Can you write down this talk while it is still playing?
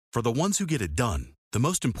For the ones who get it done, the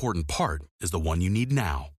most important part is the one you need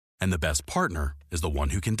now. And the best partner is the one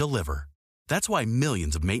who can deliver. That's why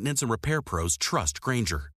millions of maintenance and repair pros trust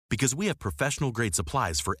Grainger, because we have professional-grade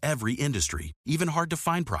supplies for every industry, even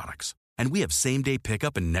hard-to-find products. And we have same-day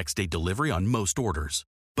pickup and next-day delivery on most orders.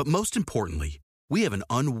 But most importantly, we have an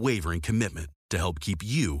unwavering commitment to help keep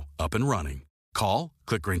you up and running. Call,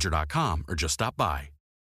 click Grainger.com, or just stop by.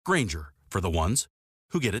 Grainger, for the ones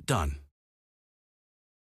who get it done.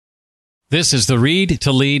 This is the Read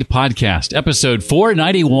to Lead podcast, episode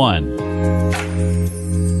 491.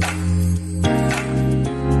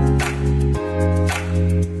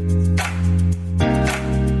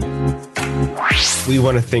 We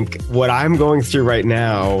want to think what I'm going through right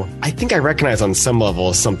now, I think I recognize on some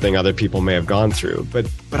level something other people may have gone through, but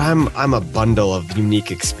I'm a bundle of unique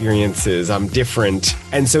experiences. I'm different.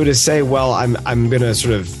 And so to say, well, I'm going to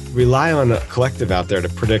sort of rely on a collective out there to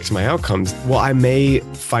predict my outcomes, well, I may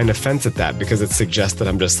find offense at that because it suggests that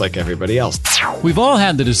I'm just like everybody else. We've all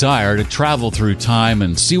had the desire to travel through time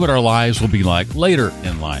and see what our lives will be like later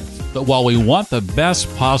in life. But while we want the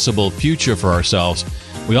best possible future for ourselves,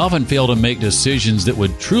 we often fail to make decisions that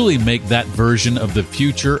would truly make that version of the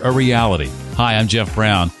future a reality. Hi, I'm Jeff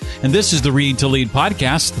Brown, and this is the Read to Lead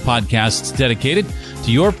podcast, the podcast dedicated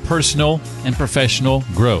to your personal and professional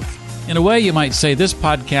growth. In a way, you might say this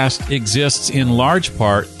podcast exists in large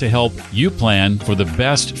part to help you plan for the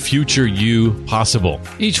best future you possible.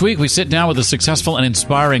 Each week, we sit down with a successful and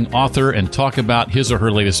inspiring author and talk about his or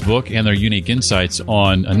her latest book and their unique insights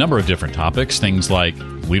on a number of different topics, things like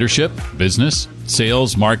leadership, business,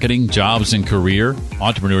 sales, marketing, jobs and career,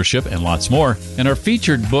 entrepreneurship, and lots more. And our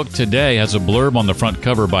featured book today has a blurb on the front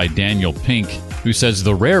cover by Daniel Pink, who says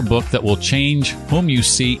the rare book that will change whom you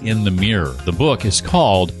see in the mirror. The book is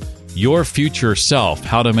called Your Future Self,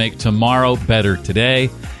 How to Make Tomorrow Better Today,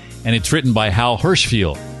 and it's written by Hal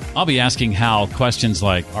Hershfield. I'll be asking Hal questions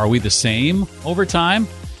like, are we the same over time?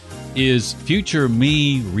 Is future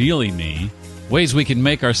me really me? Ways we can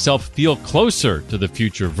make ourselves feel closer to the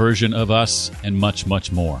future version of us, and much, much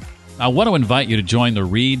more. I want to invite you to join the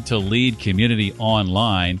Read to Lead community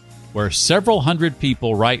online, where several hundred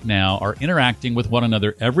people right now are interacting with one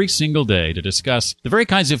another every single day to discuss the very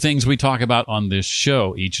kinds of things we talk about on this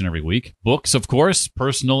show each and every week. Books, of course,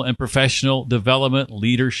 personal and professional development,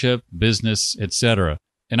 leadership, business, etc.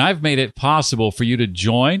 And I've made it possible for you to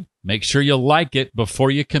join. Make sure you like it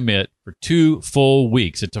before you commit for 2 full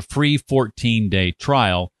weeks. It's a free 14-day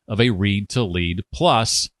trial of a Read to Lead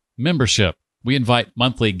Plus membership. We invite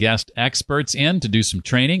monthly guest experts in to do some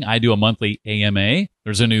training. I do a monthly AMA.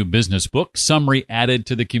 There's a new business book summary added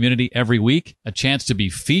to the community every week, a chance to be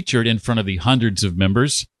featured in front of the hundreds of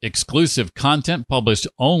members, exclusive content published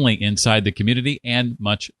only inside the community, and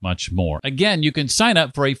much, much more. Again, you can sign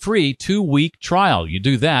up for a free 2-week trial. You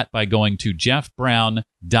do that by going to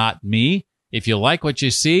jeffbrown.me. If you like what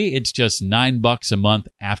you see, it's just $9 a month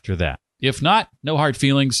after that. If not, no hard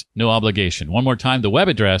feelings, no obligation. One more time, the web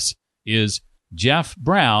address is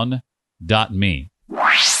jeffbrown.me.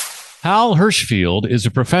 Hal Hershfield is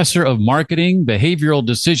a professor of marketing, behavioral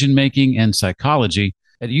decision-making, and psychology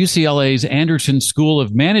at UCLA's Anderson School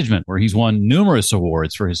of Management, where he's won numerous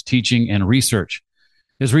awards for his teaching and research.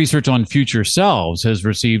 His research on future selves has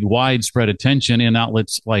received widespread attention in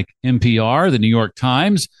outlets like NPR, the New York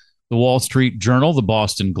Times, the Wall Street Journal, the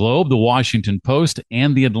Boston Globe, the Washington Post,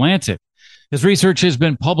 and the Atlantic. His research has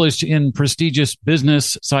been published in prestigious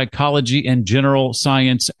business, psychology, and general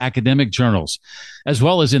science academic journals, as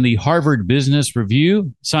well as in the Harvard Business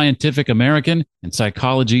Review, Scientific American, and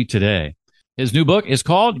Psychology Today. His new book is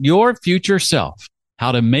called Your Future Self,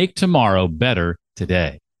 How to Make Tomorrow Better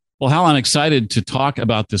Today. Well, Hal, I'm excited to talk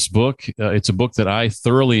about this book. It's a book that I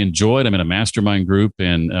thoroughly enjoyed. I'm in a mastermind group,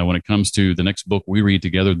 and when it comes to the next book we read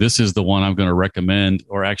together, this is the one I'm going to recommend,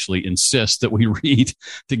 or actually insist that we read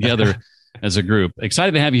together as a group.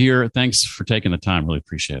 Excited to have you here. Thanks for taking the time. Really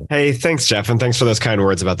appreciate it. Hey, thanks, Jeff. And thanks for those kind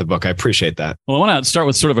words about the book. I appreciate that. Well, I want to start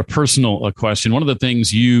with sort of a personal question. One of the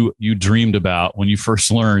things you dreamed about when you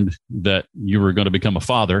first learned that you were going to become a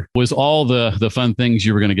father was all the fun things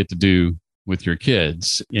you were going to get to do with your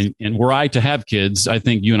kids. And were I to have kids, I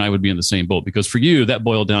think you and I would be in the same boat, because for you, that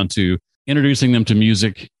boiled down to introducing them to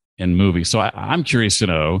music and movies. So I'm curious to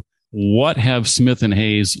know, what have Smith and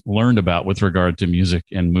Hayes learned about with regard to music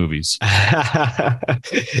and movies?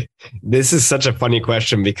 This is such a funny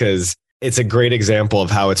question because it's a great example of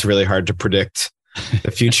how it's really hard to predict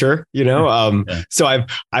the future, you know? Yeah. So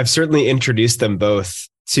I've certainly introduced them both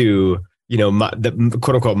to, you know, the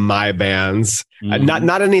quote unquote, my bands,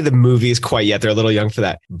 not any of the movies quite yet. They're a little young for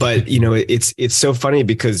that, but you know, it's so funny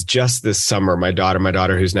because just this summer, my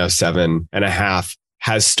daughter, who's now 7.5,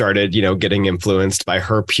 has started, getting influenced by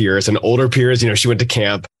her peers and older peers. She went to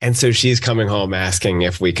camp. And so she's coming home asking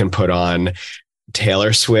if we can put on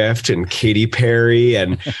Taylor Swift and Katy Perry.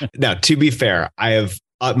 And now, to be fair, I have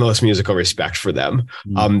utmost musical respect for them.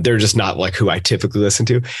 They're just not like who I typically listen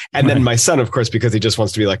to. And then my son, of course, because he just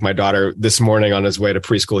wants to be like my daughter, this morning on his way to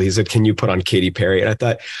preschool, he said, "Can you put on Katy Perry?" And I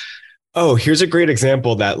thought, oh, here's a great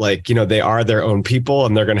example that they are their own people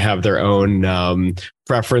and they're going to have their own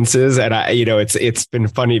preferences. And it's been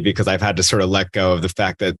funny because I've had to sort of let go of the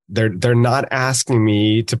fact that they're not asking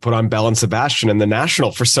me to put on Belle and Sebastian in the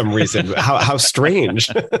National for some reason. How strange.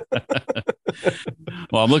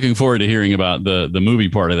 Well, I'm looking forward to hearing about the movie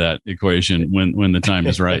part of that equation when the time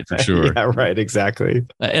is right, for sure. Yeah, right. Exactly.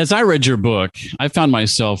 As I read your book, I found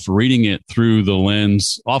myself reading it through the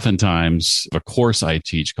lens, oftentimes, of a course I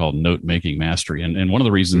teach called Note Making Mastery. And one of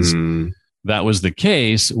the reasons that was the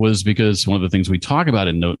case was because one of the things we talk about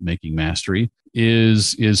in Note Making Mastery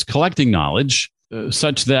is collecting knowledge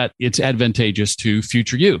such that it's advantageous to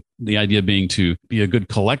future you. The idea being to be a good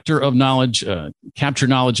collector of knowledge, capture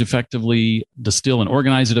knowledge effectively, distill and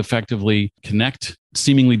organize it effectively, connect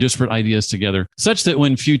seemingly disparate ideas together, such that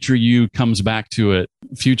when future you comes back to it,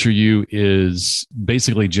 future you is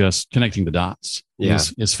basically just connecting the dots,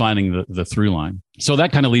 is finding the through line. So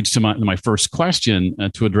that kind of leads to my first question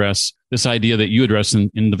to address this idea that you address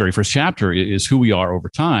in the very first chapter is who we are over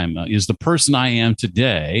time. Is the person I am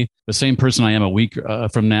today the same person I am a week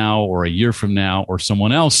from now or a year from now or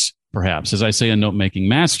someone else? Perhaps, as I say in Note Making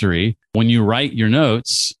Mastery, when you write your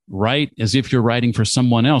notes, write as if you're writing for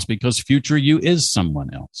someone else because future you is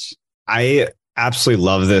someone else. I absolutely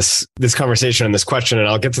love this conversation and this question, and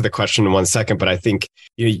I'll get to the question in one second, but I think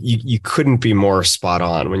you couldn't be more spot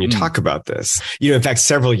on when you talk about this. In fact,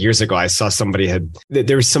 several years ago, I saw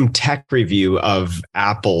there was some tech review of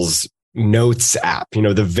Apple's Notes app,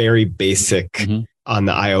 the very basic on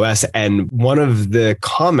the iOS. And one of the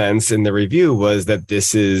comments in the review was that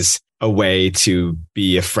this is a way to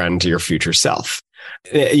be a friend to your future self.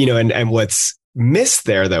 And what's missed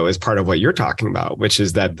there, though, is part of what you're talking about, which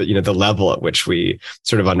is that the level at which we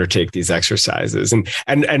sort of undertake these exercises.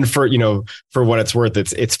 And for what it's worth,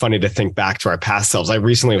 it's funny to think back to our past selves. I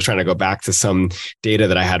recently was trying to go back to some data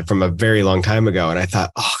that I had from a very long time ago, and I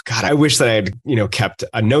thought, oh God, I wish that I had kept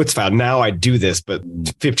a notes file. Now I do this, but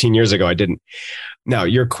 15 years ago I didn't. Now,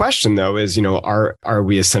 your question, though, is, are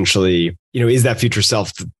we essentially, is that future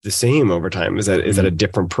self the same over time? Is that a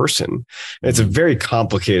different person? And it's a very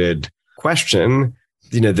complicated question,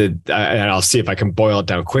 and I'll see if I can boil it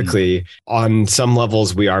down quickly. On some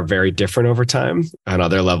levels, we are very different over time. On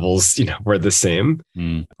other levels, we're the same.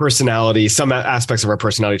 Personality, some aspects of our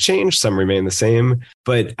personality change, some remain the same.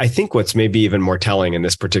 But I think what's maybe even more telling in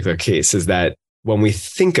this particular case is that when we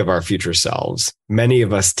think of our future selves, many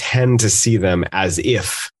of us tend to see them as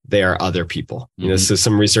if they are other people. So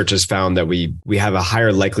some research has found that we have a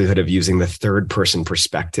higher likelihood of using the third person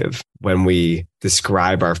perspective when we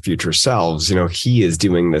describe our future selves. He is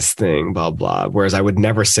doing this thing, blah, blah. Whereas I would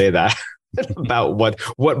never say that about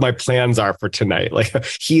what my plans are for tonight. Like,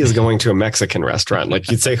 he is going to a Mexican restaurant. Like,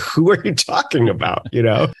 you'd say, who are you talking about?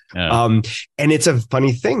 Yeah. And it's a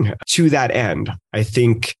funny thing. To that end, I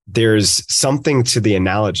think there's something to the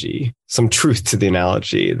analogy, some truth to the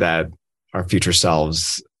analogy that our future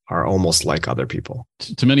selves are almost like other people.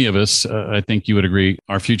 To many of us, I think you would agree,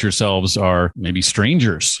 our future selves are maybe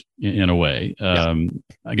strangers in a way.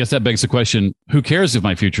 I guess that begs the question, who cares if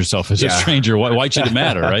my future self is a stranger? Why should it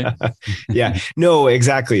matter, right? Yeah, no,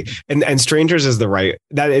 exactly. And strangers is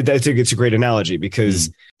it's a great analogy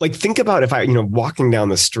because like, think about if I, walking down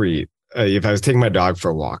the street, if I was taking my dog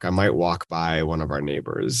for a walk, I might walk by one of our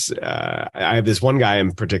neighbors. I have this one guy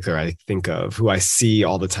in particular I think of who I see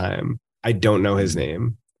all the time. I don't know his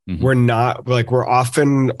name. We're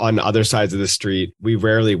often on other sides of the street. We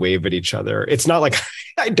rarely wave at each other. It's not like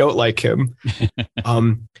I don't like him.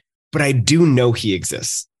 But I do know he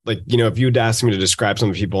exists. Like, if you'd ask me to describe some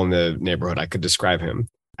of the people in the neighborhood, I could describe him.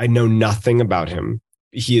 I know nothing about him.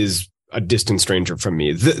 He is a distant stranger from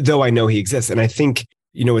me, though I know he exists. And I think,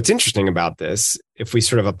 what's interesting about this, if we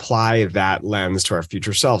sort of apply that lens to our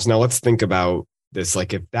future selves. Now let's think about this.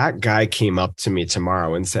 Like, if that guy came up to me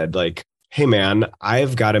tomorrow and said, like, hey man,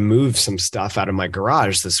 I've got to move some stuff out of my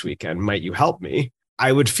garage this weekend. Might you help me?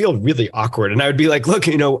 I would feel really awkward. And I would be like, look,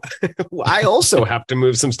 I also have to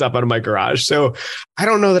move some stuff out of my garage. So I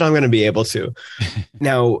don't know that I'm going to be able to.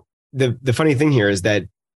 Now, the funny thing here is that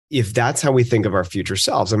if that's how we think of our future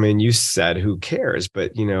selves, I mean, you said, who cares?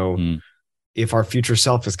 But, if our future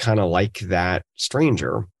self is kind of like that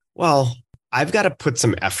stranger, well, I've got to put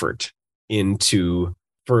some effort into,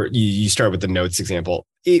 you start with the notes example.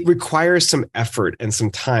 it requires some effort and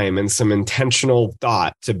some time and some intentional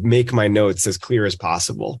thought to make my notes as clear as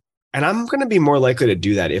possible. And I'm going to be more likely to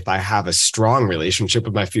do that if I have a strong relationship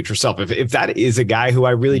with my future self. If that is a guy who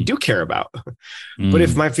I really do care about. But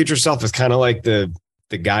if my future self is kind of like the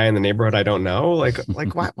guy in the neighborhood I don't know, like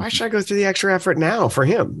why should I go through the extra effort now for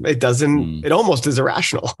him? It doesn't, it almost is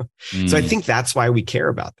irrational. So I think that's why we care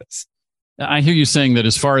about this. I hear you saying that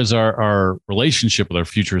as far as our relationship with our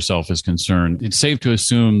future self is concerned, it's safe to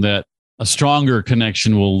assume that a stronger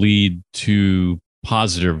connection will lead to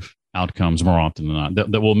positive outcomes more often than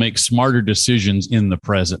not, that will make smarter decisions in the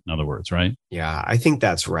present, in other words, right? Yeah, I think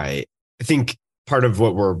that's right. I think part of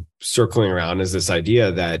what we're circling around is this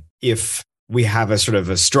idea that if we have a sort of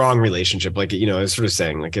a strong relationship, like, I was sort of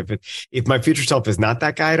saying, like if my future self is not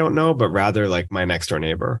that guy I don't know, but rather like my next door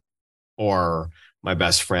neighbor or my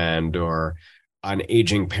best friend or an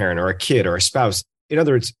aging parent or a kid or a spouse, in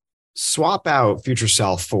other words, swap out future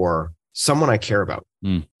self for someone I care about,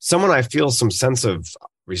 someone I feel some sense of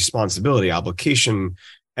responsibility, obligation,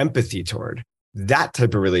 empathy toward. That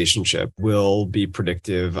type of relationship will be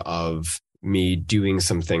predictive of me doing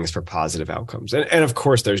some things for positive outcomes. And of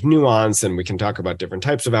course, there's nuance and we can talk about different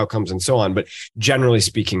types of outcomes and so on. But generally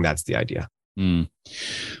speaking, that's the idea.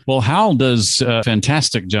 Well, Hal does a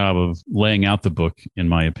fantastic job of laying out the book, in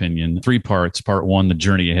my opinion. 3 parts. Part 1, the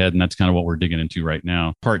journey ahead, and that's kind of what we're digging into right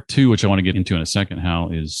now. Part 2, which I want to get into in a second,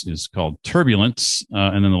 Hal, is called Turbulence.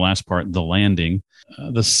 And then the last part, the landing.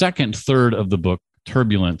 The second third of the book,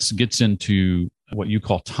 Turbulence, gets into what you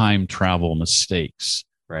call time travel mistakes.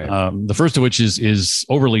 Right. The first of which is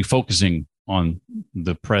overly focusing on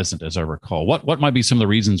the present, as I recall. What might be some of the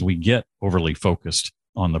reasons we get overly focused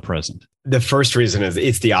on the present? The first reason is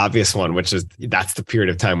it's the obvious one, which is that's the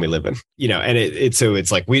period of time we live in, and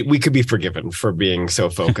it's like we could be forgiven for being so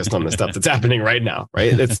focused on the stuff that's happening right now,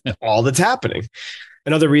 right? That's all that's happening.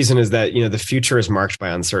 Another reason is that, the future is marked by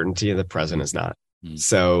uncertainty and the present is not.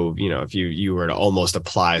 So, if you were to almost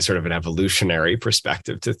apply sort of an evolutionary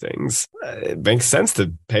perspective to things, it makes sense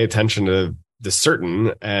to pay attention to the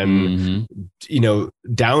certain and,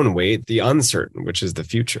 downweight the uncertain, which is the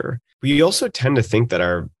future. We also tend to think that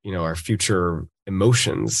our future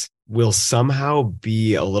emotions will somehow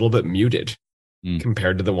be a little bit muted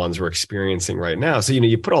compared to the ones we're experiencing right now. So,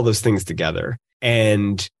 you put all those things together,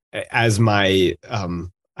 and as I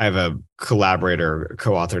have a collaborator,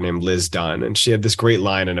 co-author named Liz Dunn, and she had this great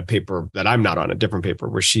line in a paper that I'm not on, a different paper,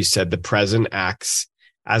 where she said the present acts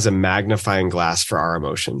as a magnifying glass for our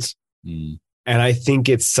emotions. And I think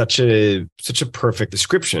it's such a perfect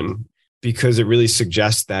description, because it really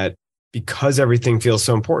suggests that because everything feels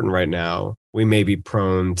so important right now, we may be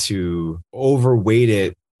prone to overweight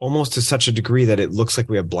it almost to such a degree that it looks like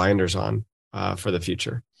we have blinders on for the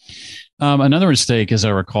future. Another mistake, as I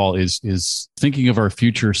recall, is thinking of our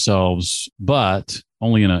future selves, but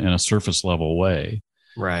only in a surface level way.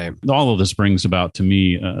 Right. All of this brings about, to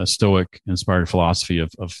me, a Stoic inspired philosophy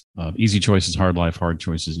of easy choices, hard life, hard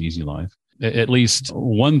choices, easy life. At least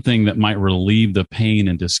one thing that might relieve the pain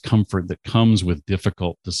and discomfort that comes with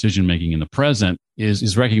difficult decision making in the present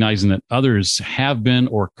is recognizing that others have been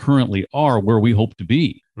or currently are where we hope to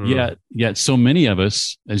be. Yet so many of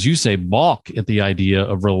us, as you say, balk at the idea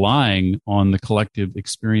of relying on the collective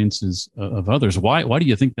experiences of others. Why do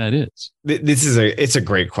you think that is? It's a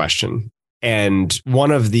great question. And one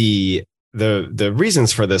of the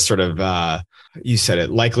reasons for this sort of, you said it,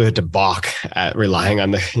 likelihood to balk at relying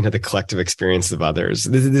on the collective experience of others.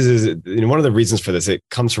 This is one of the reasons for this. It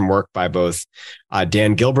comes from work by both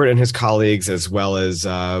Dan Gilbert and his colleagues, as well as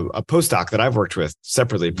a postdoc that I've worked with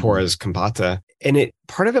separately, Porras Kambata. And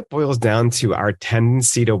part of it boils down to our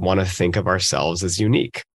tendency to want to think of ourselves as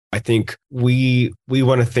unique. I think we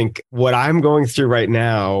want to think what I'm going through right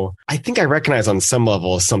now, I think I recognize on some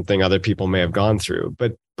level as something other people may have gone through,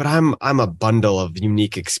 but I'm a bundle of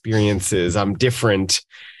unique experiences. I'm different.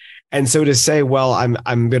 And so to say, well,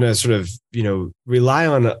 I'm going to sort of, rely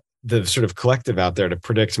on the sort of collective out there to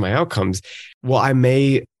predict my outcomes. Well, I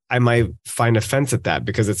might find offense at that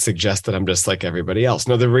because it suggests that I'm just like everybody else.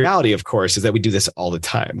 No, the reality, of course, is that we do this all the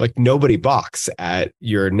time. Like nobody balks at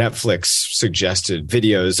your Netflix suggested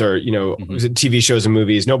videos or, TV shows and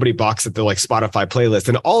movies. Nobody balks at the Spotify playlist.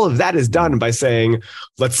 And all of that is done by saying,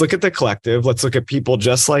 let's look at the collective. Let's look at people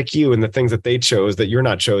just like you and the things that they chose that you're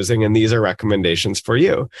not choosing. And these are recommendations for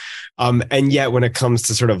you. And yet when it comes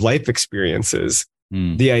to sort of life experiences,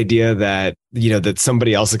 the idea that, that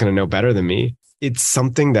somebody else is going to know better than me, it's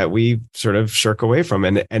something that we sort of shirk away from.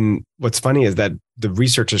 And what's funny is that the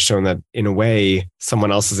research has shown that in a way,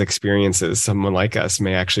 someone else's experiences, someone like us,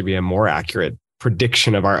 may actually be a more accurate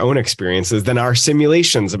prediction of our own experiences than our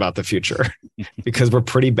simulations about the future, because we're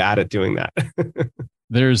pretty bad at doing that.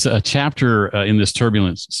 There's a chapter in this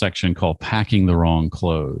turbulence section called Packing the Wrong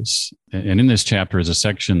Clothes. And in this chapter is a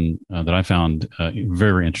section that I found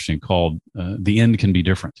very interesting called The End Can Be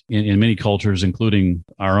Different. In many cultures, including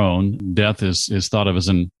our own, death is thought of as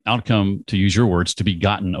an outcome, to use your words, to be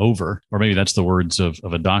gotten over. Or maybe that's the words of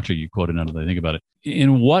a doctor you quoted now that I think about it.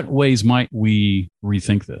 In what ways might we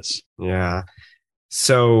rethink this? Yeah.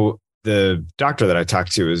 So the doctor that I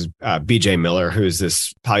talked to is BJ Miller, who's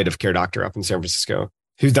this palliative care doctor up in San Francisco,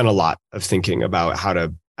 who's done a lot of thinking about how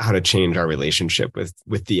to change our relationship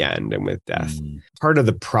with the end and with death. Part of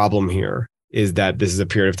the problem here is that this is a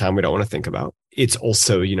period of time we don't want to think about. It's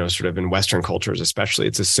also, sort of in Western cultures, especially,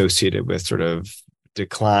 it's associated with sort of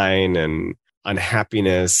decline and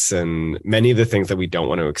unhappiness and many of the things that we don't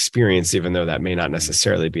want to experience, even though that may not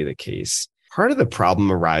necessarily be the case. Part of the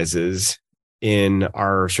problem arises in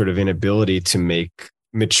our sort of inability to make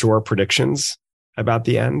mature predictions about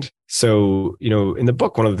the end. So, in the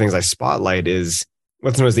book, one of the things I spotlight is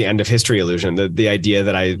what's known as the end of history illusion, the idea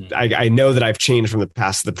that I know that I've changed from the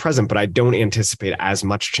past to the present, but I don't anticipate as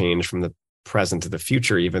much change from the present to the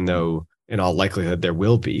future, even though in all likelihood there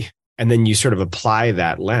will be. And then you sort of apply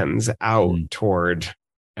that lens out toward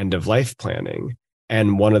end of life planning.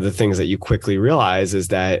 And one of the things that you quickly realize is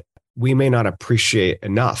that we may not appreciate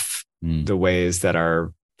enough the ways that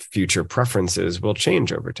our future preferences will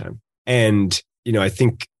change over time. And, I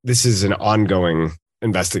think this is an ongoing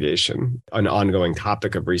investigation, an ongoing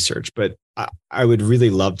topic of research, but I would really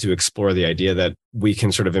love to explore the idea that we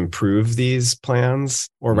can sort of improve these plans,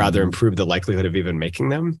 or rather improve the likelihood of even making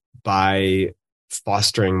them, by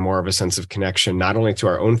fostering more of a sense of connection, not only to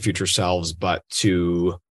our own future selves, but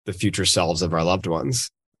to the future selves of our loved ones,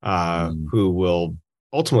 who will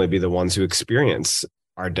ultimately be the ones who experience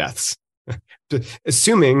our deaths,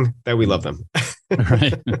 assuming that we love them.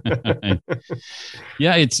 Right.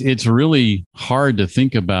 Yeah, it's really hard to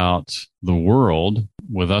think about the world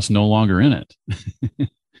with us no longer in it.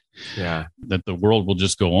 Yeah. That the world will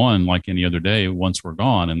just go on like any other day once we're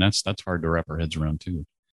gone. And that's hard to wrap our heads around too.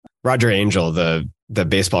 Roger Angell, the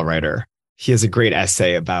baseball writer, he has a great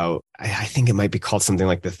essay about, I think it might be called something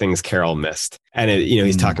like The Things Carol Missed. And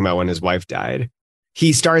he's talking about when his wife died.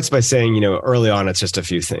 He starts by saying, early on, it's just a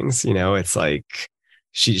few things, it's like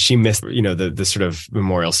she missed, the sort of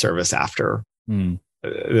memorial service after the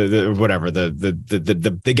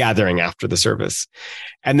gathering after the service.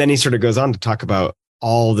 And then he sort of goes on to talk about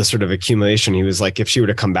all the sort of accumulation. He was like, if she were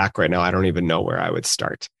to come back right now, I don't even know where I would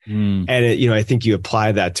start. And I think you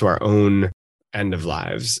apply that to our own end of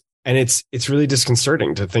lives. And it's really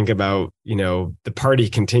disconcerting to think about, the party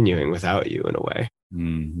continuing without you in a way.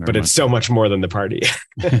 But it's so much more than the party.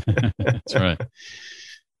 That's right.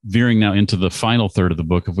 Veering now into the final third of the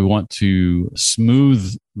book, if we want to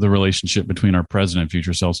smooth the relationship between our present and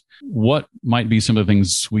future selves, what might be some of the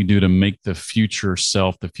things we do to make the future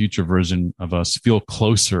self, the future version of us, feel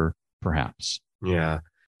closer, perhaps? Yeah.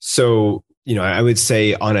 So, I would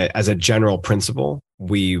say as a general principle,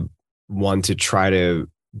 we want to try to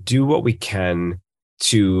do what we can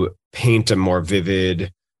to paint a more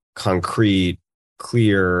vivid, concrete,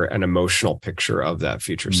 clear, and emotional picture of that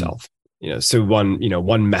future self. So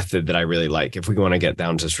one method that I really like, if we want to get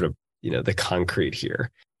down to sort of, the concrete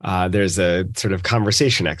here, there's a sort of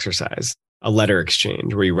conversation exercise, a letter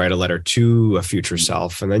exchange, where you write a letter to a future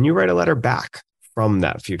self, and then you write a letter back from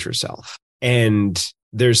that future self. And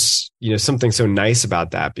there's, something so nice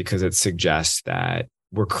about that, because it suggests that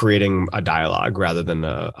we're creating a dialogue rather than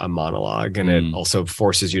a monologue. And it also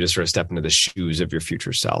forces you to sort of step into the shoes of your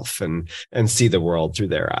future self and see the world through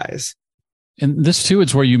their eyes. And this too,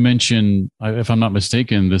 it's where you mention, if I'm not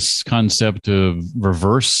mistaken, this concept of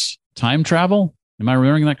reverse time travel. Am I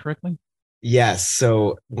remembering that correctly? Yes.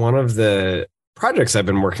 So one of the projects I've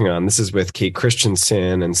been working on, this is with Kate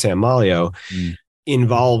Christensen and Sam Malio,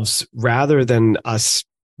 involves, rather than us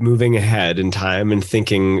moving ahead in time and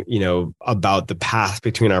thinking, about the path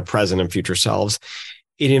between our present and future selves,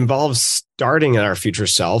 it involves starting at our future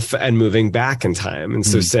self and moving back in time. And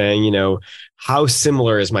so saying, how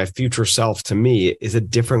similar is my future self to me is a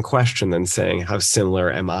different question than saying, how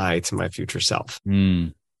similar am I to my future self?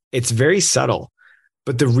 It's very subtle.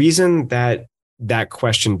 But the reason that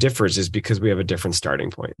question differs is because we have a different starting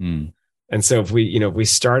point. And so if we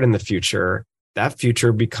start in the future, that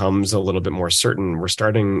future becomes a little bit more certain. We're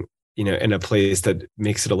starting, in a place that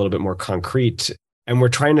makes it a little bit more concrete. And we're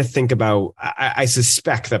trying to think about, I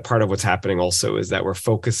suspect that part of what's happening also is that we're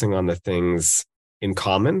focusing on the things in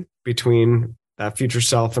common between that future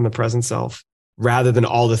self and the present self, rather than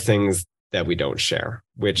all the things that we don't share,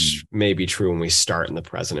 which may be true when we start in the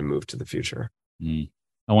present and move to the future.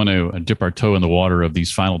 I want to dip our toe in the water of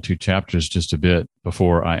these final two chapters just a bit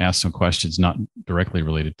before I ask some questions not directly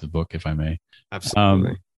related to the book, if I may.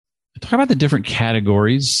 Absolutely. Talk about the different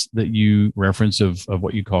categories that you reference of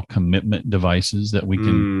what you call commitment devices that we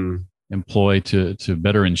can employ to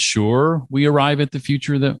better ensure we arrive at the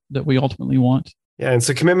future that we ultimately want. Yeah. And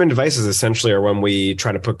so commitment devices essentially are when we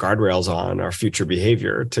try to put guardrails on our future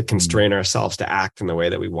behavior to constrain ourselves to act in the way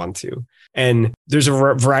that we want to. And there's a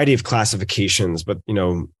variety of classifications, but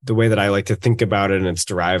the way that I like to think about it, and it's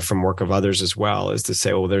derived from work of others as well, is to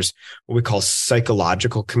say, well, there's what we call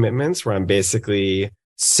psychological commitments, where I'm basically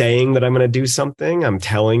saying that I'm going to do something. I'm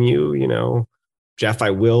telling you, Jeff,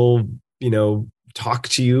 I will, talk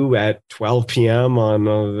to you at 12 p.m.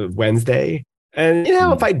 on Wednesday. And,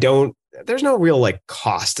 if I don't, there's no real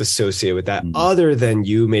cost associated with that other than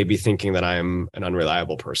you maybe thinking that I'm an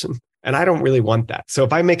unreliable person. And I don't really want that. So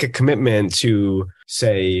if I make a commitment to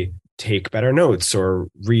say, take better notes or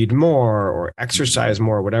read more or exercise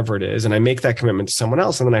more, whatever it is, and I make that commitment to someone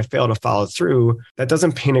else and then I fail to follow through, that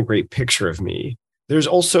doesn't paint a great picture of me. There's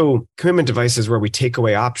also commitment devices where we take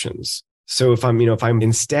away options. So if I'm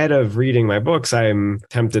instead of reading my books, I'm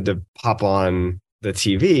tempted to pop on the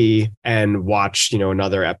TV and watch, an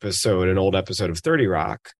old episode of 30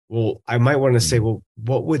 Rock. Well, I might want to say, well,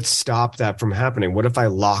 what would stop that from happening? What if I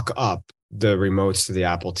lock up the remotes to the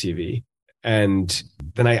Apple TV? And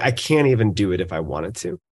then I can't even do it if I wanted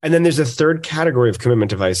to. And then there's a third category of commitment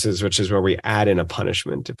devices, which is where we add in a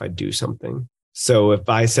punishment if I do something. So if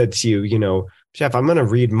I said to you, Jeff, I'm going to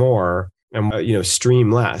read more and,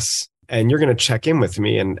 stream less, and you're going to check in with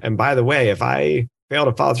me. And by the way, if I fail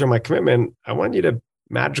to follow through my commitment, I want you to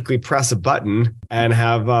magically press a button and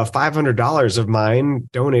have $500 of mine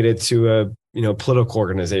donated to a political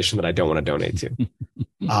organization that I don't want to donate to.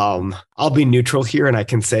 I'll be neutral here, and I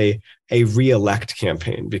can say a re-elect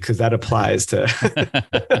campaign, because that applies to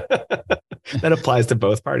that applies to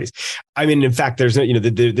both parties. I mean, in fact, there's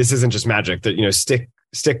this isn't just magic. That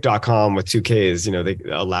stick.com with 2Ks,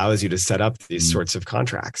 they allows you to set up these sorts of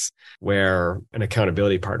contracts where an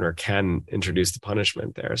accountability partner can introduce the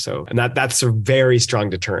punishment there. So, and that's a very strong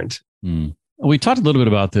deterrent. We talked a little bit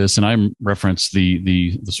about this, and I referenced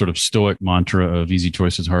the sort of stoic mantra of easy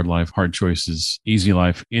choices, hard life, hard choices, easy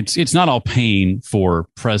life. It's not all pain for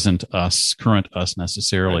present us, current us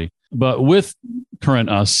necessarily, right. But with current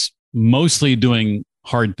us mostly doing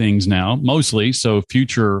hard things now, mostly, so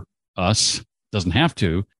future us doesn't have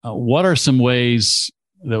to. What are some ways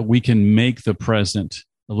that we can make the present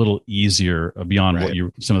a little easier beyond right.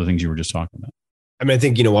 Some of the things you were just talking about? I mean, I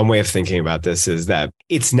think, one way of thinking about this is that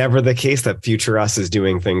it's never the case that future us is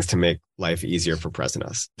doing things to make life easier for present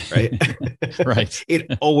us, right? Right.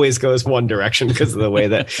 It always goes one direction because of the way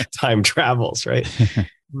that time travels, right?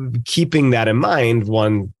 Keeping that in mind,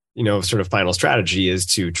 one, sort of final strategy is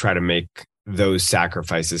to try to make those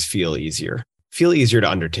sacrifices feel easier to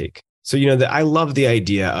undertake. So, I love the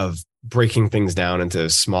idea of breaking things down into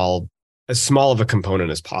as small of a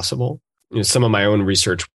component as possible. Some of my own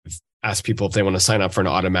research ask people if they want to sign up for an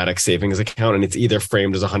automatic savings account, and it's either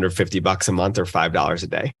framed as $150 a month or $5 a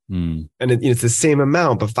day. And it's the same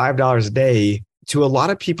amount, but $5 a day to a lot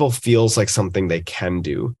of people feels like something they can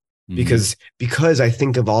do because I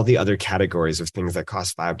think of all the other categories of things that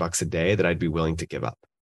cost $5 a day that I'd be willing to give up.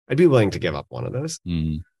 I'd be willing to give up one of those.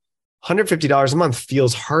 $150 a month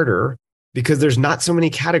feels harder because there's not so many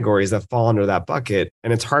categories that fall under that bucket.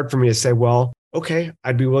 And it's hard for me to say, well, okay,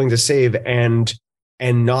 I'd be willing to save and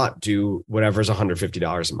not do whatever's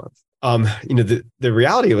 $150 a month. The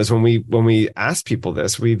reality was when we asked people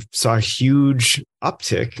this, we saw a huge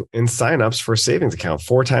uptick in signups for a savings account.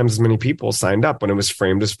 4 times as many people signed up when it was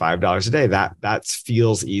framed as $5 a day. That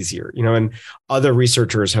feels easier, and other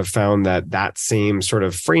researchers have found that same sort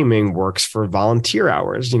of framing works for volunteer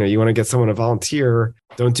hours. You want to get someone to volunteer,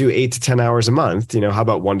 don't do 8 to 10 hours a month. How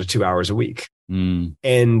about 1 to 2 hours a week?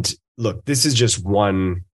 And look, this is just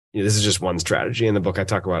one. This is just one strategy. In the book, I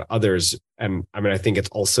talk about others. And I mean, I think it's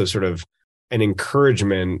also sort of an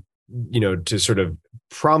encouragement, to sort of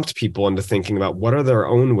prompt people into thinking about what are their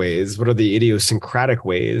own ways, what are the idiosyncratic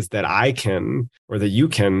ways that I can, or that you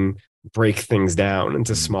can break things down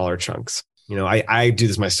into smaller chunks. I do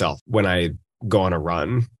this myself when I go on a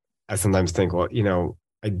run. I sometimes think, well,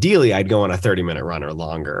 ideally I'd go on a 30-minute run or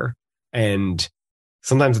longer. And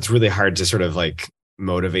sometimes it's really hard to sort of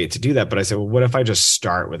motivate to do that. But I said, well, what if I just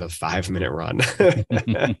start with a 5-minute run?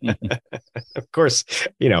 Of course,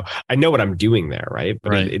 I know what I'm doing there, right?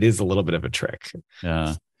 But right. It is a little bit of a trick.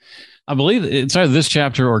 Yeah. I believe it's either this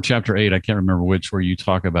chapter or chapter 8. I can't remember which, where you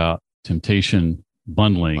talk about temptation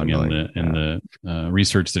bundling and the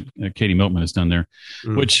research that Katie Miltman has done there,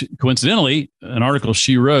 which coincidentally, an article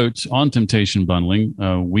she wrote on temptation bundling,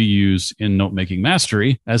 we use in Note Making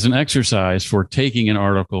Mastery as an exercise for taking an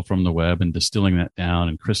article from the web and distilling that down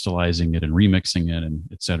and crystallizing it and remixing it and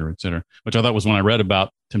et cetera, which I thought was when I read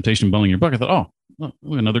about temptation bundling in your book, I thought,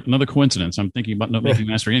 another coincidence. I'm thinking about Note Making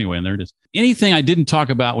Mastery anyway, and there it is. Anything I didn't talk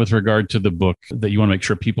about with regard to the book that you want to make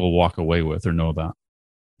sure people walk away with or know about?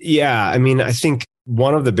 Yeah, I mean, I think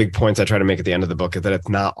one of the big points I try to make at the end of the book is that it's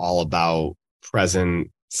not all about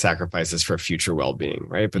present sacrifices for future well-being,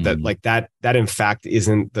 right? But that in fact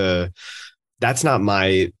isn't that's not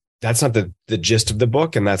the gist of the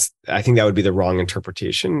book. And I think that would be the wrong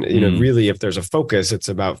interpretation. You know, really, if there's a focus, it's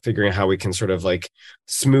about figuring out how we can sort of like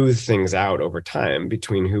smooth things out over time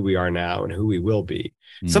between who we are now and who we will be.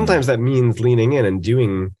 Sometimes that means leaning in and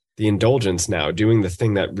doing the indulgence now, doing the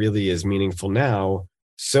thing that really is meaningful now,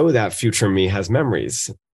 so that future me has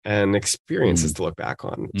memories and experiences to look back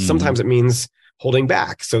on. Sometimes it means holding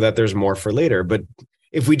back so that there's more for later. But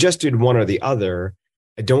if we just did one or the other,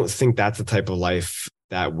 I don't think that's the type of life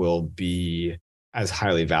that will be as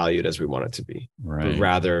highly valued as we want it to be. Right. But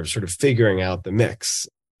rather sort of figuring out the mix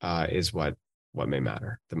is what may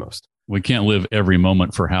matter the most. We can't live every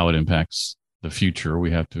moment for how it impacts the future.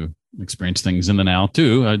 We have to experience things in the now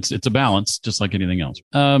too. It's a balance, just like anything else.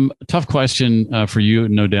 Tough question for you,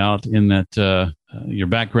 no doubt, in that your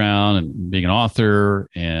background and being an author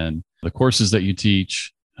and the courses that you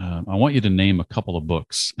teach. I want you to name a couple of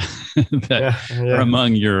books that are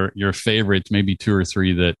among your favorites, maybe two or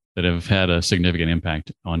three that have had a significant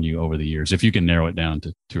impact on you over the years, if you can narrow it down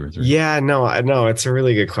to two or three. Yeah, no, it's a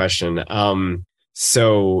really good question.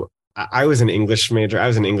 So I was an English major. I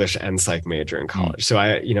was an English and psych major in college. So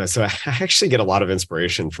I actually get a lot of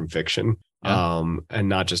inspiration from fiction, and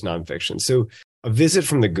not just nonfiction. So A Visit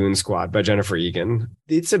from the Goon Squad by Jennifer Egan.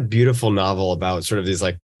 It's a beautiful novel about sort of these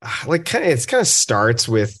it kind of starts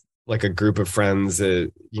with like a group of friends,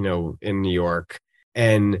 in New York,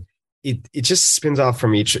 and it just spins off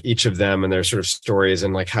from each of them and their sort of stories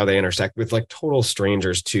and like how they intersect with like total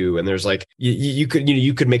strangers too. And there's like you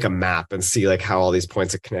could make a map and see like how all these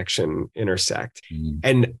points of connection intersect.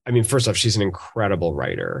 And I mean, first off, she's an incredible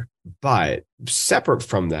writer, but separate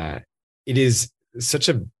from that, it is such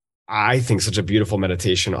a beautiful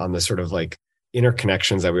meditation on the sort of like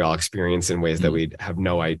interconnections that we all experience in ways that we have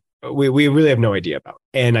no idea. We really have no idea about.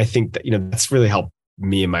 And I think that, that's really helped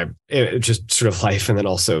me in my just sort of life. And then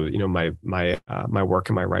also, my work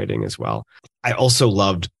and my writing as well. I also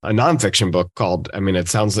loved a nonfiction book called, it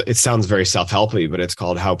sounds very self-helpy, but it's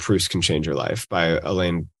called How Proust Can Change Your Life by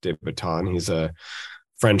Alain de Botton. He's a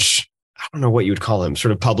French, I don't know what you would call him,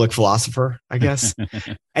 sort of public philosopher, I guess.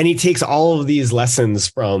 And he takes all of these lessons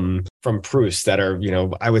from Proust that are,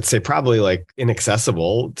 I would say probably like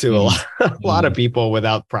inaccessible to a lot of people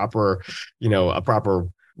without proper, a proper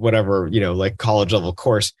whatever, like college level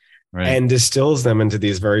course, right, and distills them into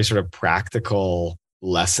these very sort of practical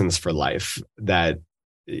lessons for life that,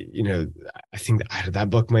 I think that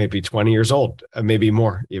book might be 20 years old, maybe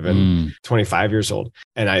more, even 25 years old.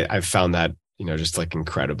 And I've found that, just like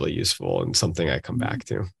incredibly useful and something I come back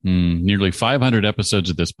to. Nearly 500 episodes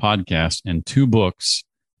of this podcast and 2 books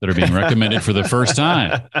that are being recommended for the first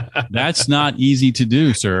time. That's not easy to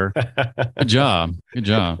do, sir. Good job.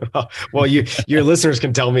 Well, your listeners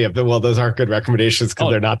can tell me if those aren't good recommendations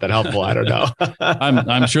because they're not that helpful. I don't know.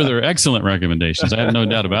 I'm sure they're excellent recommendations. I have no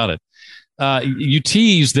doubt about it. You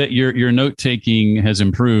teased that your note taking has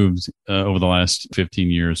improved over the last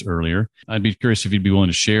 15 years earlier. I'd be curious if you'd be willing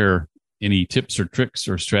to share any tips or tricks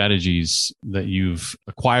or strategies that you've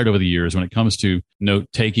acquired over the years when it comes to note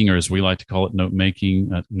taking, or as we like to call it, note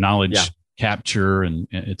making, knowledge capture, and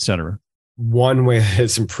et cetera. One way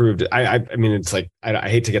it's improved, I mean, it's like, I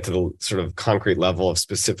hate to get to the sort of concrete level of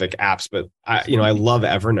specific apps, but I love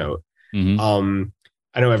Evernote.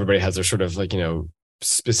 I know everybody has their sort of like,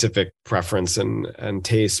 specific preference and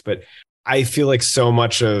taste, but I feel like so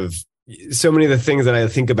many of the things that I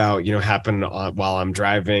think about, happen while I'm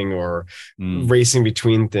driving or racing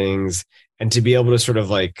between things, and to be able to sort of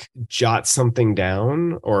like jot something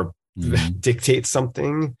down or dictate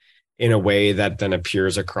something in a way that then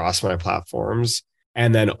appears across my platforms.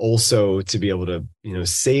 And then also to be able to,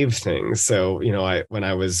 save things. So, when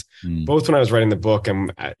I was writing the book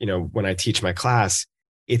and, when I teach my class,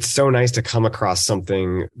 it's so nice to come across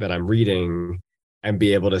something that I'm reading and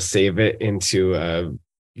be able to save it into a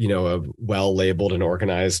well-labeled and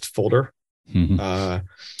organized folder.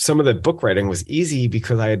 Some of the book writing was easy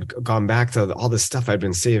because I had gone back to all this stuff I'd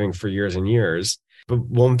been saving for years and years. But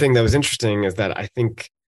one thing that was interesting is that I think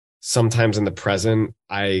sometimes in the present,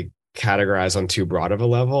 I categorize on too broad of a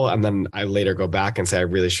level. And then I later go back and say, I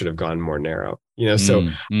really should have gone more narrow. So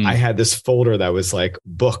I had this folder that was like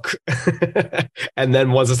book. And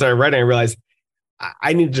then once I started writing, I realized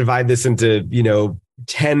I need to divide this into,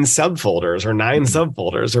 10 subfolders or 9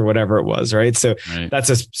 subfolders or whatever it was. Right. So that's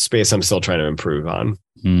a space I'm still trying to improve on.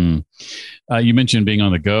 You mentioned being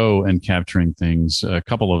on the go and capturing things. A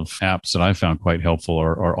couple of apps that I found quite helpful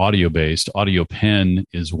are audio-based. AudioPen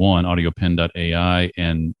is one, audiopen.ai,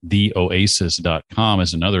 and theoasis.com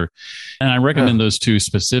is another. And I recommend those two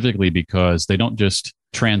specifically because they don't just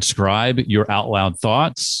transcribe your out loud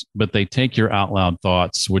thoughts, but they take your out loud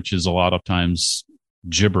thoughts, which is a lot of times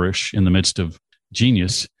gibberish in the midst of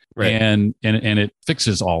genius, and it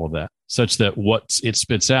fixes all of that such that what it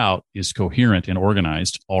spits out is coherent and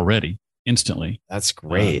organized already instantly. That's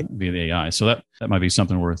great. Via the AI. So that might be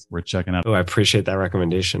something worth checking out. Oh, I appreciate that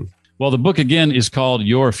recommendation. Well, the book again is called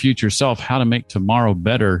Your Future Self, How to Make Tomorrow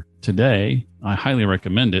Better Today. I highly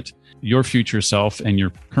recommend it. Your future self and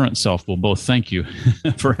your current self will both thank you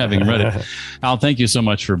for having read it. Al, thank you so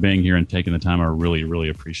much for being here and taking the time. I really, really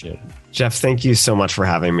appreciate it. Jeff, thank you so much for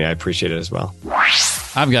having me. I appreciate it as well.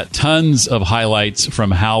 I've got tons of highlights from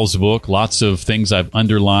Hal's book, lots of things I've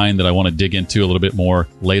underlined that I want to dig into a little bit more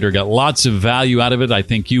later. Got lots of value out of it. I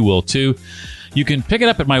think you will too. You can pick it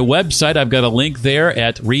up at my website. I've got a link there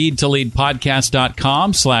at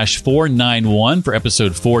readtoleadpodcast.com/491 for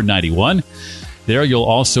episode 491. There you'll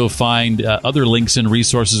also find other links and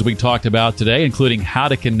resources we talked about today, including how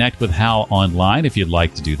to connect with Hal online if you'd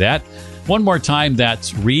like to do that. One more time,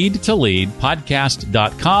 that's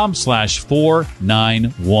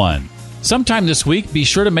readtoleadpodcast.com/491. Sometime this week, be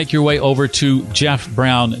sure to make your way over to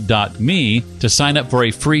jeffbrown.me to sign up for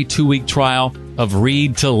a free 2-week trial of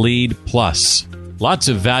Read to Lead Plus. Lots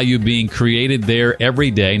of value being created there every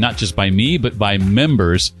day, not just by me, but by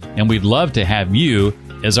members. And we'd love to have you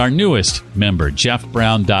as our newest member.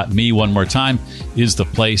 jeffbrown.me, one more time, is the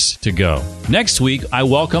place to go. Next week, I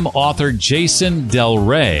welcome author Jason Del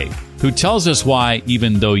Rey, who tells us why,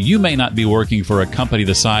 even though you may not be working for a company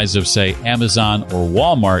the size of, say, Amazon or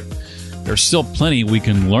Walmart, there's still plenty we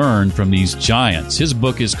can learn from these giants. His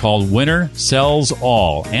book is called Winner Sells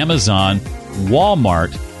All, Amazon,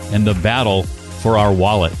 Walmart, and the Battle for Our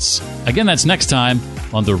Wallets. Again, that's next time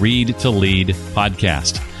on the Read to Lead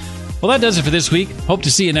podcast. Well, that does it for this week. Hope to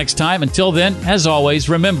see you next time. Until then, as always,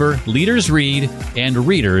 remember, leaders read and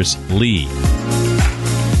readers lead.